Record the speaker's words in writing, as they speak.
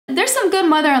There's some good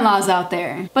mother-in-laws out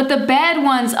there, but the bad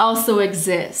ones also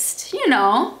exist. You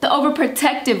know, the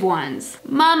overprotective ones.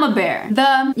 Mama bear.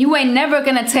 The you ain't never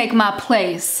gonna take my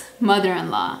place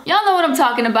mother-in-law. Y'all know what I'm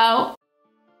talking about.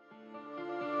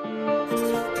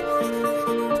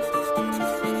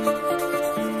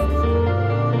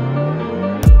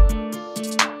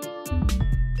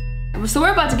 So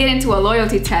we're about to get into a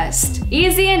loyalty test.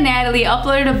 EZEE and Natalie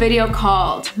uploaded a video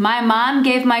called "My Mom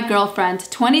Gave My Girlfriend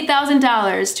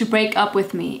 $20,000 to Break Up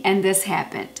With Me and This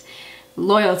Happened."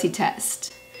 Loyalty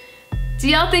test. Do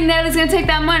y'all think Natalie's gonna take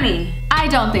that money? I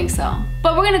don't think so.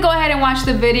 But we're gonna go ahead and watch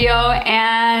the video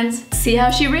and see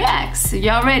how she reacts.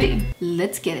 Y'all ready?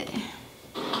 Let's get it.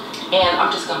 And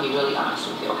I'm just gonna be really honest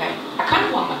with you, okay? I kind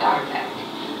of want my daughter back.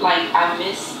 Like, I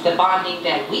miss the bonding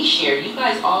that we share. You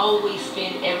guys always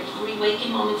spend every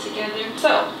waking moment together.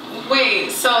 So,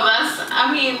 wait, so that's,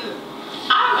 I mean,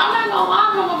 I'm not gonna lie,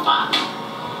 I'm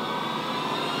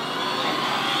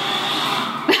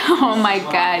Oh my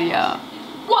God, yo.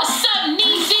 What's up,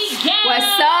 Neezy Gang?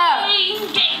 What's up?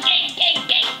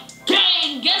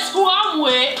 Gang, guess who I'm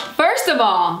with? First of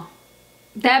all,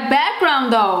 that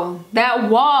background though, that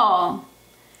wall,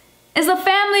 is a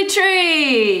family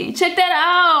tree. Check that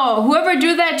out. Whoever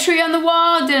drew that tree on the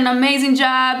wall did an amazing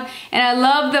job, and I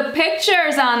love the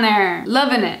pictures on there.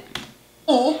 Loving it.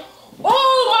 Oh,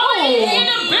 Mama EZEE in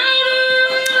the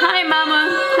building. Hi, Mama.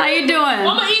 How you doing?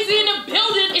 Mama EZEE in the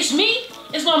building. It's me.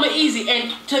 It's Mama EZEE,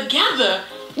 and together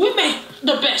we make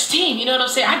the best team. You know what I'm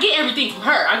saying? I get everything from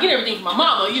her. I get everything from my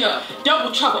mama. You know,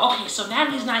 double trouble. Okay, so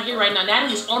Natalie's not here right now.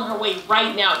 Natalie's on her way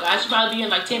right now, guys. She'll probably be in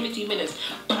like 10-15 minutes.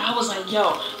 But I was like,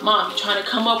 yo, Mom, you trying to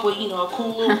come up with, you know, a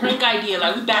cool little prank idea.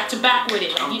 Like, we back to back with it.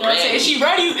 You know what I'm saying? She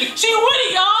ready. She with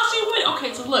it, y'all. She with it.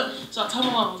 Okay, so look. So I told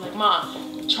my mom, I was like,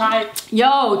 Mom, try it.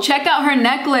 Yo, check out her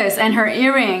necklace and her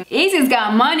earring. EZEE's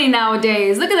got money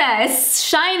nowadays. Look at that. It's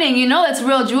shining. You know that's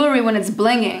real jewelry when it's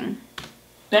blinging.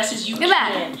 Best as you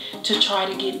can to try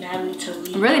to get Natalie to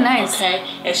leave. Really nice. Okay,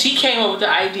 and she came up with the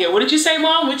idea. What did you say,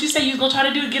 Mom? What did you say you was gonna try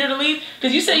to do to get her to leave?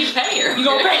 Because you said you pay her. You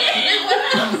gonna pay her?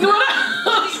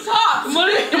 Money talks.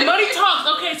 Money talks.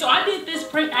 Okay, so I did this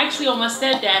prank actually on my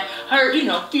stepdad. Her, you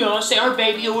know, say her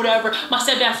baby or whatever. My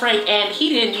stepdad Frank, and he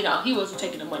didn't, you know, he wasn't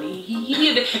taking the money. He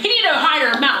needed a higher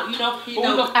amount, you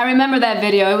know. I remember that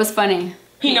video. It was funny.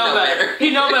 He know better. He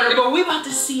know better. But we about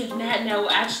to see if Nat will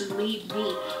actually leave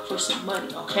me for some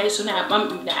money, okay? So Nat,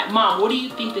 Mom, what do you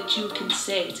think that you can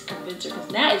say to convince her?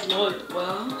 Because Nat is loyal.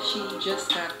 Well, she just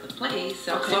got the place.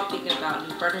 So I'm thinking about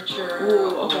new furniture.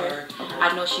 Ooh, okay.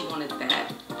 I know she wanted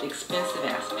that expensive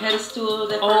ass pedestal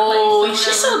that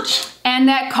she's so. And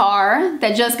that car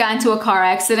that just got into a car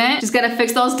accident. She's gotta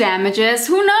fix those damages.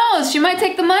 Who knows? She might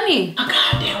take the money. Oh,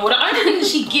 goddamn, what everything that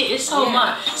she get is so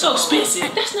much, so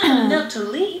expensive. That's not enough to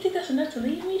leave. You think that's enough to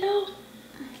leave me though?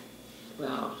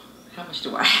 Well, how much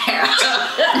do I have?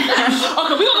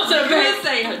 Okay, we gonna go to the bank. I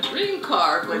say her dream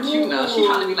car, but you know, she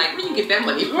probably be like, where you get that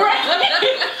money from?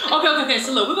 Okay,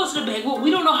 so look, we go to the bank. We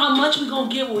don't know how much we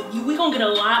gonna get with you. We gonna get a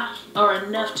lot or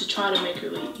enough to try to make her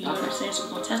leave. You know what I'm saying? So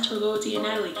we're gonna test her loyalty and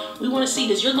Natalie. We wanna see,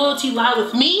 does your loyalty lie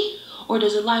with me or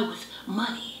does it lie with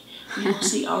money? We will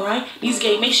see, alright? These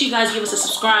gang, make sure you guys give us a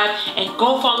subscribe and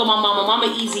go follow my mama, Mama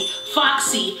EZEE,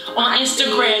 Foxy on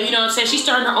Instagram. You know what I'm saying? She's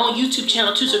starting her own YouTube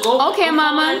channel too, so go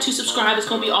Mama. To subscribe. It's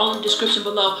gonna be all in the description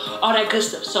below, all that good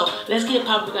stuff. So let's get it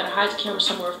popping. We gotta hide the camera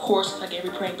somewhere, of course, like every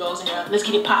prank goes. And let's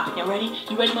get it popping. You ready?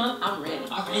 You ready, Mom? I'm ready.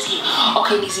 Alright, let's get it.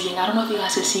 Okay, EZEE gang, I don't know if you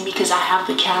guys can see me because I have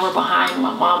the camera behind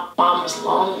my mom's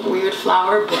long weird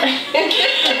flower, but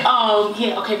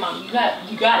yeah. Okay, Mom, you got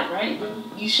it, right?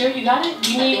 You sure you got it?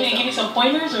 Do you need me to give you some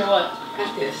pointers or what?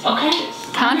 Got this. Okay.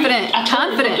 Confident. I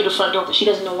told her to go through the front door, but she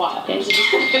doesn't know why. Okay.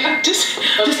 Just.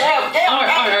 All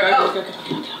right. Okay.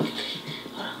 Hold on.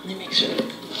 Let me make sure.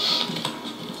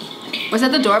 Okay. Was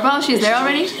that the doorbell? She's there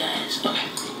already? Guys. Okay.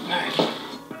 All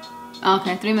right.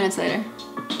 Okay. 3 minutes later.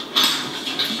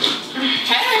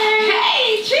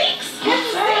 Hey, cheeks. Good to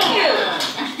see you.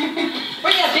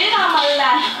 Where you been all my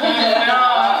life?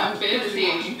 I'm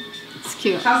busy. It's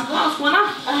cute. How's it going? What's going on?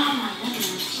 Oh my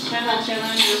goodness.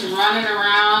 Chilling, just running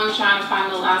around, trying to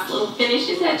find the last little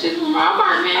finishes touches from our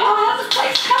apartment. Oh, how's the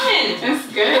place coming? It's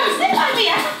good. Say like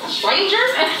me,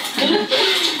 strangers.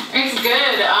 It's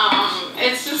good.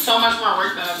 It's just so much more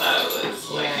work than I thought it was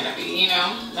gonna be. You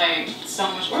know, like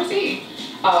so much. Where's he?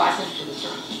 Oh, I sent you to the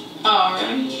store. Oh,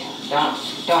 really? Yeah. Don't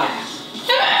ask. Don't ask.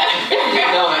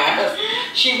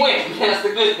 She went. That's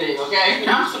the good thing, okay?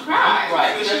 I'm surprised.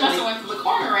 Right. She must have went to the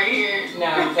corner right here. No,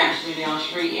 it was actually down the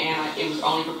street, and it was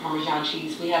only for Parmesan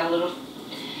cheese. We had a little.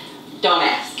 Don't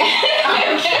ask. Okay.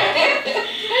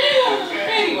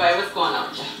 Anyway, what's going on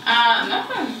with you?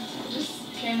 Nothing. Just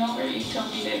came over. You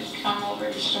told me to come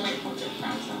over to Jamaica with your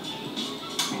friends. So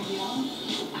maybe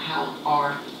How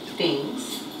are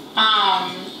things?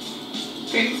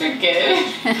 Things are good.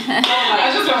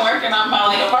 I've just been working on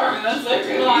my apartment. That's it,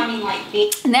 really. No, I mean like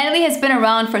things. Natalie has been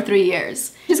around for 3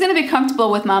 years. She's gonna be comfortable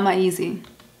with Mama EZEE.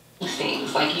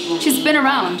 Things like you. She's been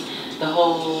around. The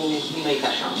whole, you know, you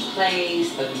got your own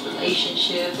place, the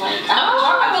relationship. Like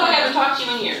I feel like I haven't talked to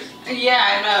you in years. Yeah,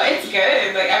 I know. It's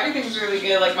good. Like, everything's really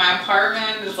good. Like, my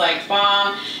apartment is, like,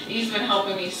 bomb. He's been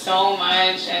helping me so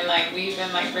much. And, like, we've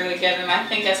been, like, really good. And I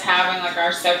think us having, like,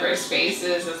 our separate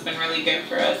spaces has been really good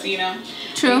for us, you know?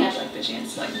 True. We have, like, the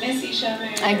chance to, like, miss each other.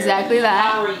 Exactly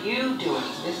that. How are you doing?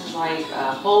 This is, like,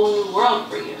 a whole new world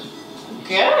for you.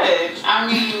 Good. I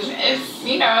mean, it's,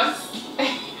 you know,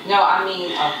 it's... No, I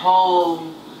mean a whole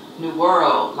new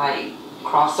world. Like,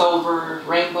 crossover,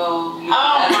 rainbow. Oh, my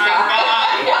God.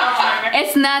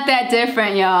 It's not that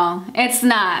different, y'all. It's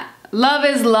not. Love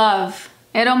is love.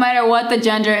 It don't matter what the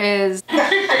gender is.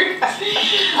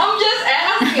 I'm just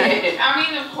asking. I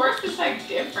mean, of course it's like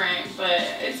different, but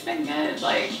it's been good.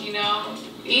 Like, you know,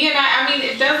 E and I mean,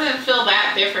 it doesn't feel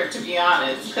that different, to be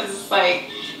honest, because it's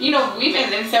like, you know, we've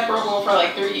been inseparable for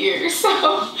like 3 years,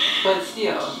 so. But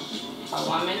still, a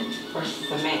woman versus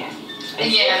a man.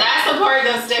 Yeah, that's the part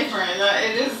that's different.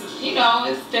 It is, you know,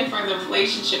 it's different. The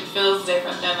relationship feels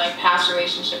different than like past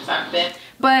relationships I've been.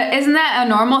 But isn't that a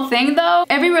normal thing though?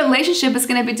 Every relationship is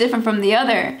gonna be different from the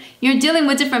other. You're dealing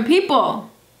with different people.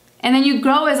 And then you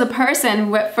grow as a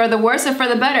person for the worse or for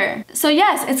the better. So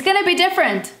yes, it's gonna be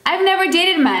different. I've never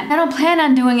dated men. I don't plan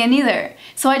on doing it either.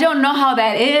 So I don't know how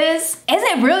that is. Is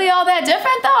it really all that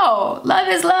different though? Love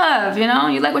is love, you know?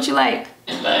 You like what you like.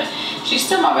 But she's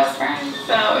still my best friend,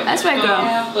 so. That's right, girl.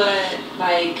 Yeah, but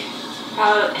like,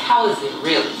 how is it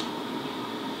really?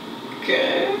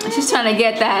 Good. She's trying to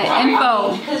get that info.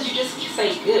 I mean, because you just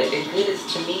say good, and good is,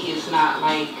 to me, is not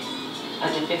like a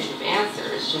definitive answer.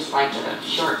 It's just like a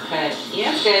shortcut.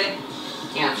 Yeah, good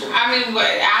answer. I mean, what,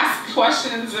 ask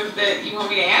questions that you want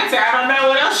me to answer. I don't know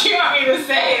what else you want me to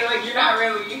say. Like, you're not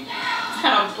really, it's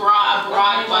kind of a broad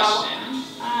question.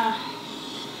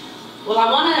 Well, I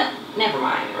want to, never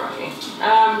mind, Ronnie.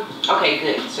 Okay,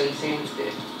 good. So you're saying it's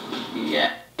good.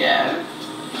 Yeah,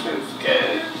 it's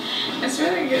good. It's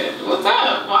really good. What's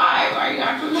up? Why are you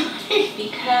acting like?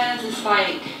 Because it's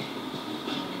like,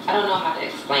 I don't know how to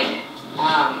explain it.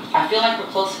 I feel like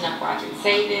we're close enough where I can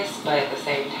say this, but at the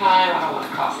same time, I don't want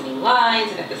to cross any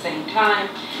lines, and at the same time,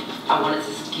 I wanted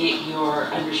to get your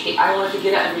I wanted to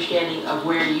get an understanding of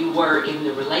where you were in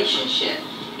the relationship,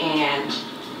 and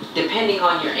depending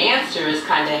on your answer is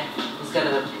kind of is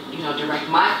gonna, you know, direct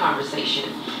my conversation.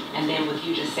 And then with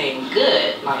you just saying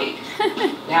good, like,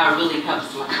 now it really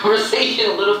helps my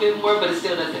conversation a little bit more, but it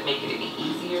still doesn't make it any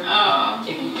easier. Oh.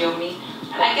 If you feel me.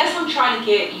 And I guess I'm trying to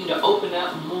get you to open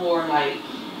up more, like,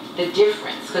 the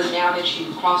difference. Because now that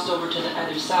you crossed over to the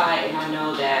other side, and I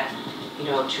know that, you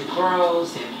know, 2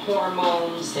 girls and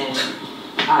hormones and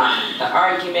the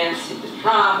arguments and the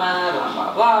drama, blah,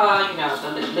 blah, blah, you know,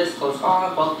 the list goes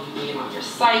on, both of you being on your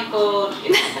cycle,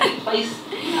 in the same place,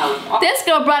 you know. This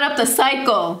girl brought up the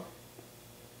cycle.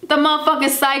 The motherfucking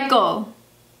cycle.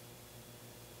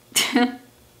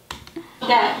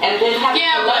 That, and then having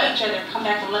Yeah, to love each other, come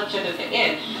back and love each other at the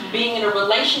end. Being in a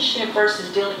relationship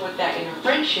versus dealing with that in a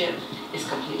friendship is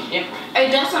completely different.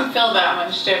 It doesn't feel that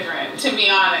much different, to be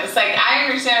honest. Like, I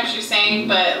understand what you're saying,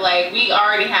 but like, we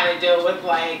already had to deal with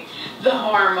like the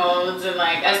hormones and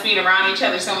like us being around each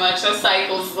other so much. Those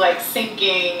cycles like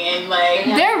syncing and like.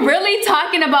 They're really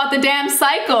talking about the damn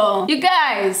cycle. You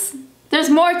guys, there's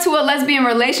more to a lesbian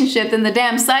relationship than the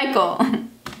damn cycle.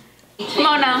 Come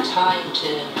on now. Time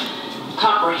to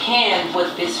comprehend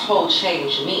what this whole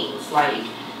change means. Like,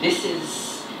 this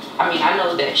is, I mean, I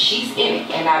know that she's in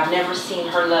it, and I've never seen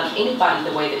her love anybody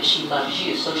the way that she loves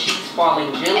you. So she's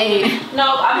falling really,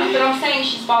 no, I mean, but I'm saying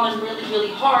she's falling really,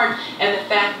 really hard. And the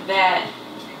fact that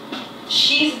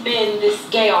she's been this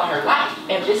gay all her life,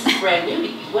 and this is brand new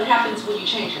to you. What happens when you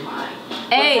change your mind?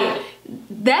 Hey,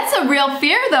 that's a real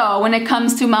fear though when it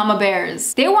comes to mama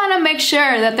bears. They want to make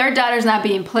sure that their daughter's not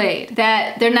being played,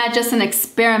 that they're not just an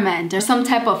experiment or some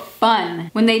type of fun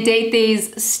when they date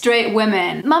these straight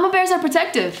women. Mama bears are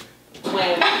protective.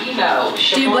 When, you know,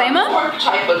 do you blame them?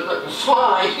 Type of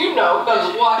fly, you know,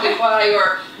 comes walking by,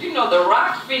 or, you know, the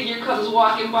rock figure comes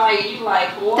walking by, and you like,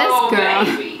 whoa,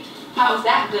 baby. How's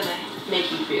that gonna make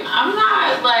you feel? I'm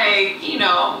not like, you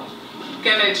know,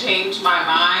 gonna change my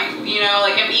mind, you know,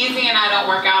 like if EZEE and I don't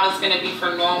work out, it's gonna be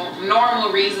for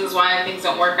normal reasons why things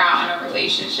don't work out in a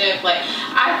relationship. Like,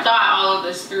 I thought all of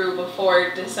this through before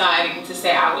deciding to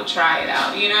say I would try it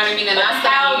out, you know what I mean? And that's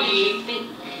how the did you beauty. think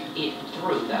it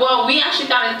through though. Well, we actually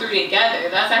got it through together.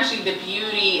 That's actually the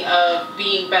beauty of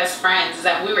being best friends, is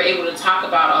that we were able to talk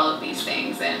about all of these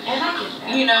things. And I get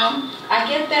that. You know, I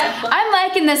get that. I'm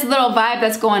liking this little vibe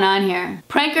that's going on here.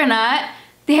 Prank or not,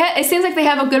 it seems like they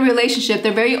have a good relationship.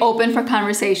 They're very open for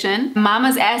conversation.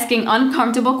 Mama's asking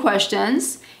uncomfortable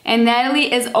questions, and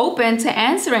Natalie is open to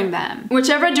answering them.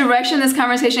 Whichever direction this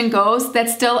conversation goes,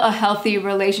 that's still a healthy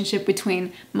relationship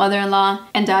between mother-in-law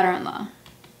and daughter-in-law.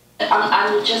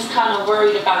 I'm just kind of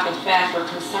worried about the fact, or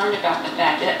concerned about the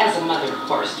fact, that as a mother, of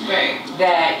course, right,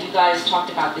 that you guys talked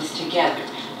about this together.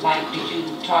 Like, did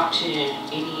you talk to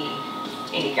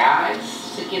any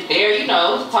guys to get there? You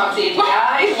know, talk to any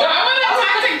guys? Why would I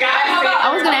talk to guys?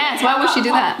 I was gonna ask, why would she do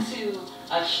that? To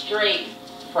a straight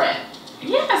friend.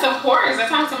 Yes, of course. I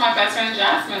talked to my best friend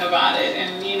Jasmine about it,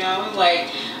 and you know, like,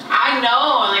 I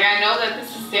know that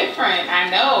this is different. I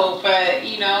know, but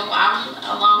you know, I'm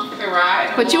along for the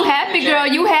ride. But you happy, girl.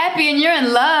 You happy and you're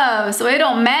in love, so it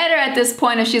don't matter at this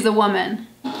point if she's a woman.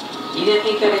 You didn't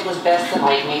think that it was best to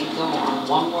like maybe go on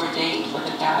one more date with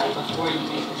a guy before you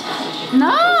make this decision? No.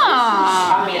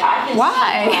 I mean, I can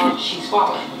Why? see how she's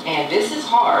falling, and this is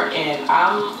hard, and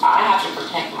I have to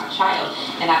protect my child,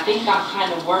 and I think I'm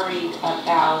kind of worried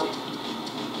about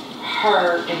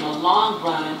her in the long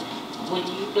run when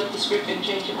you flip the script and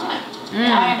change your mind.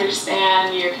 I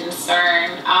understand your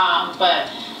concern, but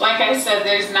like I said,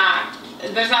 there's not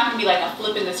gonna be like a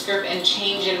flip in the script and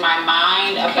change in my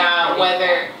mind about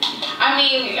whether. I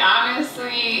mean,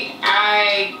 honestly,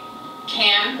 I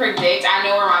can predict. I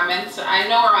know where my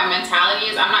mentality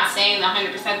is. I'm not saying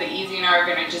 100% that EZEE and I are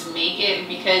gonna just make it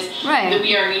because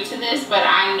we are new to this, but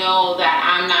I know that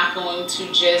I'm not going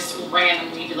to just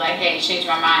randomly be like, hey, change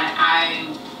my mind.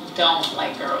 I don't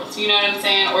like girls, you know what I'm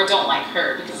saying, or don't like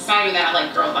her, because it's not even that I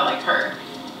like girls, I like her.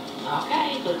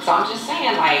 Okay, but so I'm just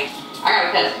saying, like, I got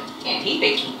a cousin, and he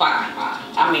thinks you fine.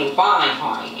 I mean, fine,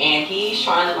 and he's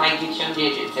trying to like get your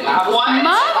digits, and I was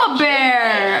Mama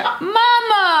Bear,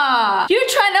 Mama, you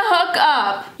trying to hook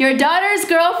up your daughter's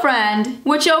girlfriend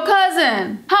with your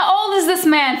cousin? How old is this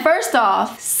man? First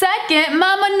off, second,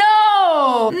 Mama,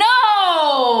 no.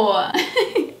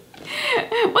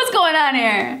 What's going on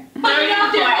here? No, you're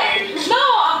not playing.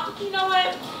 No, you know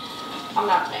what? I'm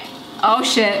not playing. Oh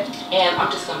shit. And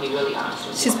I'm just gonna be really honest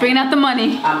with you. She's bringing out the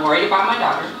money. I'm worried about my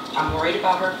daughter. I'm worried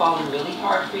about her falling really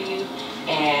hard for you,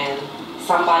 and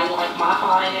somebody like my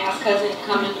fine ass cousin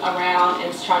coming around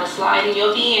and trying to slide in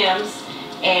your DMs,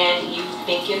 and you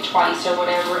thinking twice or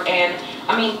whatever. And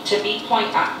I mean, to be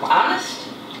honest,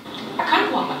 I kind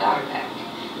of want my daughter back.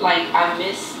 Like, I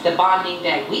miss the bonding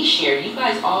that we share. You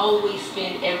guys always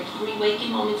spend every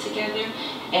waking moment together,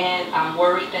 and I'm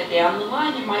worried that down the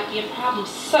line there might be a problem.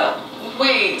 So,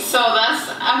 wait, so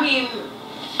that's, I mean,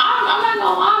 I'm not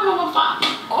gonna lie,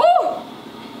 I'm ooh!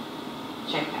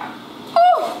 Check it out.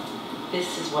 Ooh!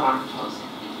 This is what I'm proposing.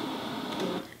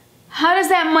 How does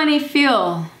that money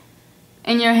feel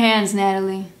in your hands,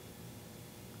 Natalie?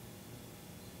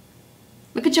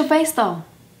 Look at your face, though.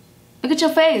 Look at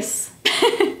your face.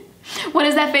 What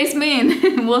does that face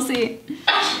mean? We'll see.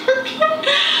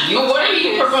 What are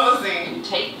you proposing? You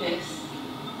take this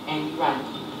and you run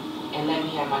and let me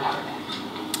have my daughter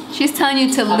back. She's telling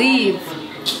you to leave.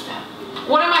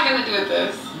 What am I gonna do with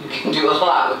this? You can do a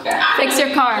lot with that. Fix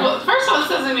your car. Well, first of all, this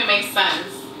doesn't even make sense.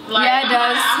 Like, yeah, it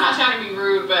does. I'm not trying to be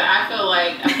rude, but I feel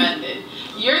like offended.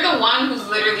 You're the one who's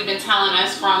literally been telling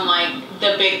us from like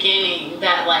the beginning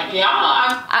that like, y'all.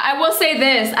 I will say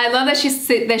this. I love that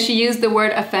she used the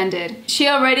word offended. She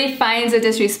already finds it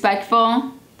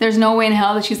disrespectful. There's no way in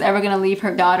hell that she's ever gonna leave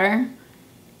her daughter.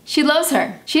 She loves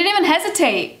her. She didn't even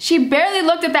hesitate. She barely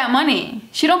looked at that money.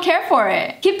 She don't care for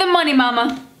it. Keep the money,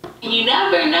 mama. You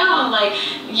never know. Like,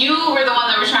 you were the one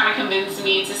that was trying to convince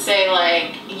me to say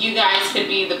like, you guys could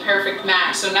be the perfect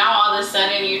match. So now all of a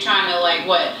sudden you're trying to like,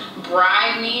 what,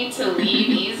 bribe me to leave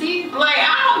EZEE? Like,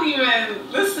 I don't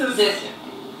even, this is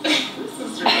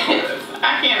ridiculous.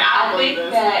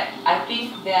 I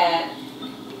think that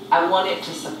I wanted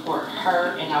to support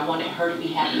her, and I wanted her to be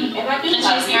happy, and I do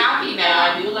love you. Happy now.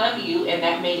 And I do love you, and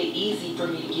that made it easy for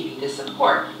me to give you the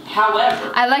support.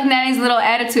 However, I like Nanny's little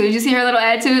attitude. Did you see her little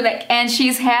attitude? Like, and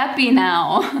she's happy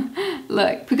now.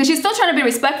 Look, because she's still trying to be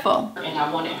respectful. And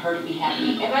I wanted her to be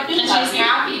happy, and I do love she's you.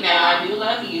 Happy now. And I do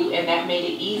love you, and that made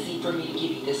it easy for me to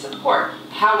give you the support.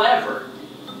 However,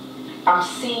 I'm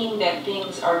seeing that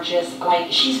things are just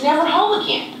like, she's never home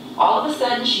again. All of a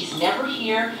sudden, she's never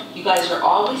here. You guys are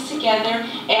always together.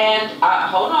 And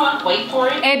hold on, wait for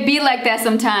it. It be like that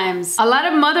sometimes. A lot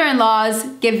of mother-in-laws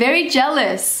get very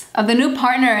jealous of the new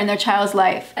partner in their child's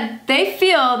life. They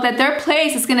feel that their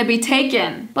place is gonna be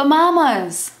taken. But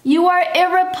mamas, you are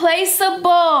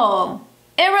irreplaceable.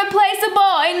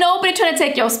 Irreplaceable. Ain't nobody trying to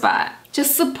take your spot.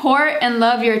 Just support and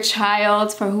love your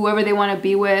child for whoever they want to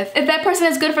be with. If that person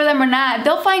is good for them or not,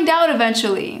 they'll find out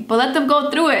eventually. But let them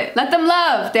go through it. Let them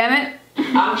love, damn it.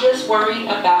 I'm just worried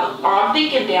about, or I'm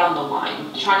thinking down the line.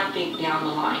 I'm trying to think down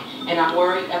the line. And I'm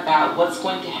worried about what's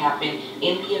going to happen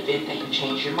in the event that you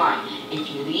change your mind. If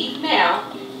you leave now,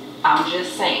 I'm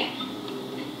just saying,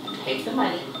 take the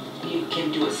money. You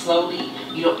can do it slowly,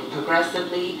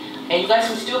 progressively. And you guys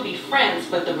can still be friends,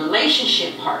 but the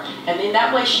relationship part, and then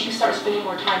that way she can start spending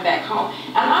more time back home.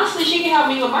 And honestly, she can help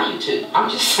me with my YouTube. I'm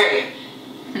just saying.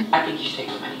 I think you should take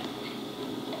the money.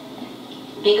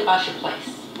 Think about your place.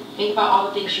 Think about all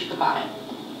the things you could buy.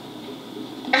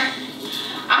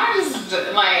 I just,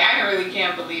 like, I really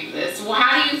can't believe this. Well,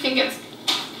 how do you think it's...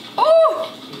 Ooh!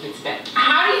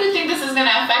 How do you think this is going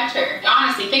to affect her?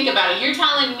 Honestly, think about it. You're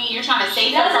telling me you're trying to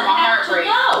save her from a heartbreak.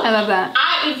 I love that.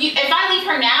 If I leave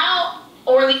her now,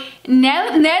 or leave...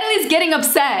 Natalie's getting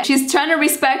upset. She's trying to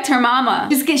respect her mama.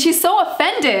 She's so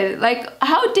offended. Like,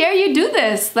 how dare you do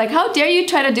this? Like, how dare you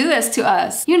try to do this to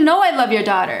us? You know I love your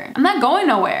daughter. I'm not going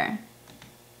nowhere.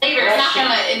 Later, it's not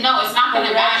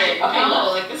gonna matter. Okay,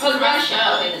 no, look, like, this is messed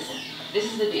up. okay, listen. This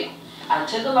is the deal. I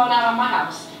took a loan out on my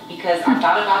house because I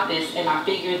thought about this and I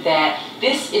figured that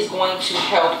this is going to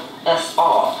help us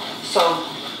all. So,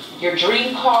 your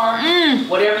dream car,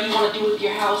 whatever you want to do with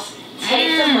your house,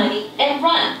 take the money and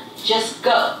run. Just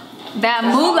go. That That's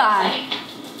all I'm moolah. saying.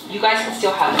 You guys can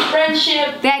still have a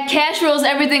friendship. That cash rules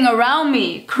everything around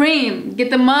me. Cream, get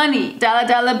the money.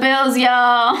 Dollar bills,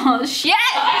 y'all. Shit!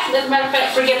 Actually, as a matter of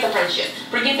fact, forget the friendship.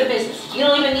 Forget the business. You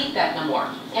don't even need that no more.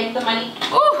 Take the money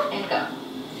and go.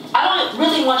 I don't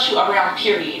really want you around,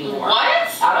 period, anymore. What?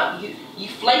 You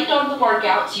flaked on the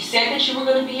workouts. You said that you were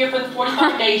going to be here for the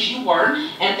 45 days. You weren't.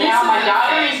 And now my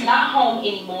daughter is not home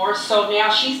anymore. So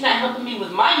now she's not helping me with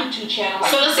my YouTube channel.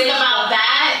 Like so this is about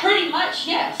that? Pretty much,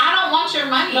 yes. I don't want your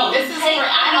money. No, this is for,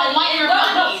 I don't want your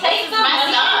money. No, take the money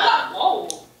and go. Whoa.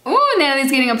 Ooh,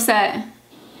 Natalie's getting upset.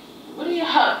 What are you?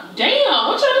 Damn!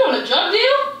 What y'all doing? A drug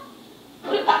deal?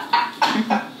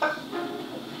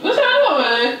 What's y'all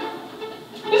doing?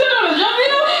 What's y'all doing? A drug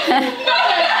deal?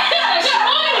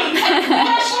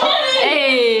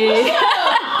 Hey.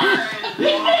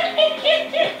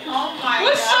 Oh my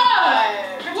What's God.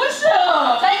 up? What's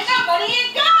up? Take the money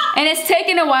and go. And it's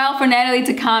taken a while for Natalie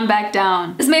to calm back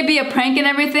down. This may be a prank and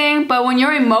everything, but when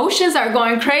your emotions are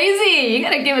going crazy, you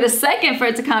gotta give it a second for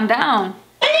it to calm down.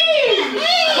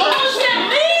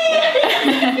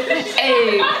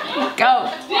 Hey, go.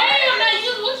 Damn, now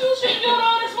what you should doing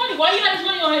all this money? Why you had this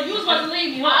money on her? You was about to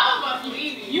leave me, huh? I was about to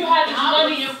leave you. You had this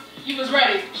money, you was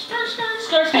ready. Skirt, skirt,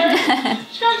 skirt, skirt.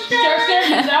 Skirt, skirt, skirt,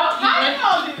 you was out. How do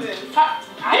y'all do this?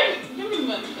 Give me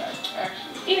money back,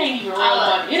 actually. It ain't even real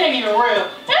money. It ain't even real.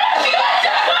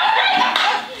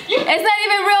 It's not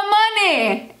even real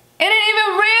money. It ain't even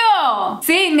real.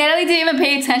 See, Natalie didn't even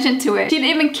pay attention to it. She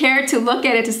didn't even care to look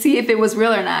at it to see if it was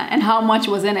real or not and how much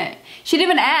was in it. She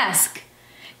didn't even ask.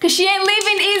 Cause she ain't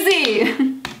leaving easy. I'm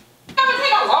gonna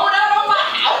take a loan out on my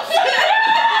house.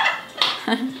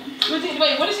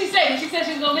 Wait, what did she say? Did she say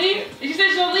she was gonna leave? Did she say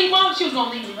she was gonna leave, Mom? She was gonna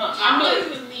leave me, huh? I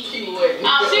wouldn't leave. She would.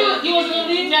 You wasn't gonna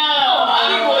leave? No, I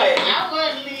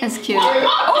wouldn't leave. That's cute.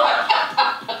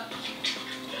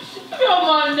 You're on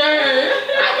my nerve.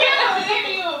 I can't believe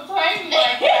you would play me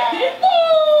like that.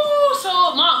 Ooh, so,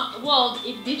 Mom, well,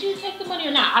 did you take the money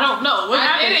or not? I don't know. What I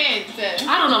happened? didn't.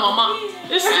 I don't know, my mom.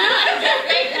 It's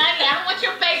Fake money. I don't want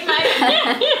your fake money.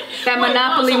 That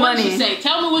Monopoly What money. did she say?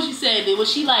 Tell me what she said.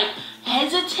 Was she like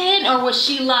hesitant or was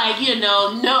she like,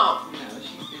 no? No,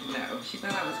 she said no. She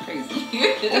thought I was crazy.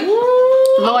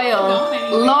 Loyal.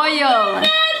 Loyal. I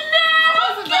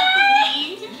was about to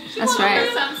leave. That's right.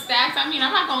 For some stacks. I mean,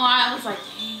 I'm not gonna lie. I was like,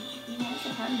 dang, like, you know, it's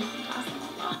a hundred cost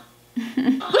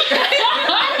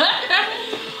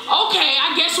Okay,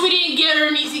 I guess we didn't get her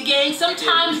an easy game.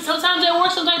 Sometimes it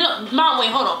works, sometimes it don't. Mom, wait,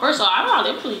 hold on. First of all, I'm not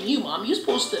blaming you, Mom. You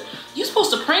supposed to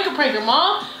prank her,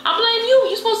 Mom. I blame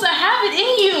you. You supposed to have it in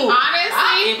you.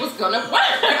 Honestly, It was gonna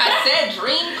work. I said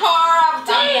dream car.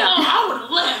 Damn, I would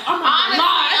have left. I'm not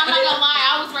gonna lie.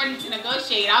 I was ready to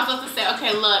negotiate. I was supposed to say,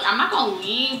 okay, look, I'm not gonna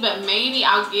leave, but maybe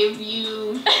I'll give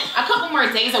you a couple more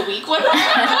days a week with her.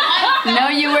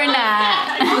 No, you were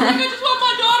not. I just want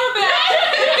my daughter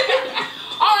back.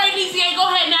 All right, EZEE, go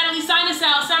ahead, Natalie. Sign us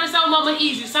out. Sign us out, Mom. Mama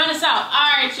EZEE. Sign us out.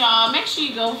 Alright, y'all. Make sure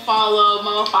you go follow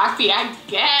Mama Foxy, I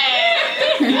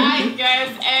guess.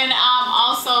 And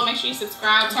also make sure you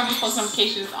subscribe, turn the post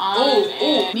notifications on.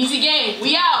 Ooh. EZEE gang.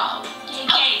 We out.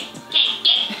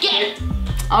 Gang.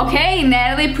 Okay,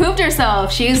 Natalie proved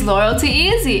herself. She's loyal to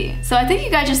EZEE. So I think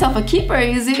you got yourself a keeper,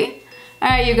 EZEE.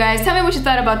 Alright, you guys, tell me what you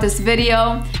thought about this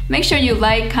video. Make sure you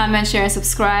like, comment, share, and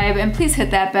subscribe. And please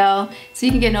hit that bell so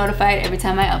you can get notified every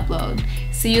time I upload.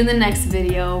 See you in the next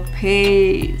video.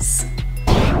 Peace.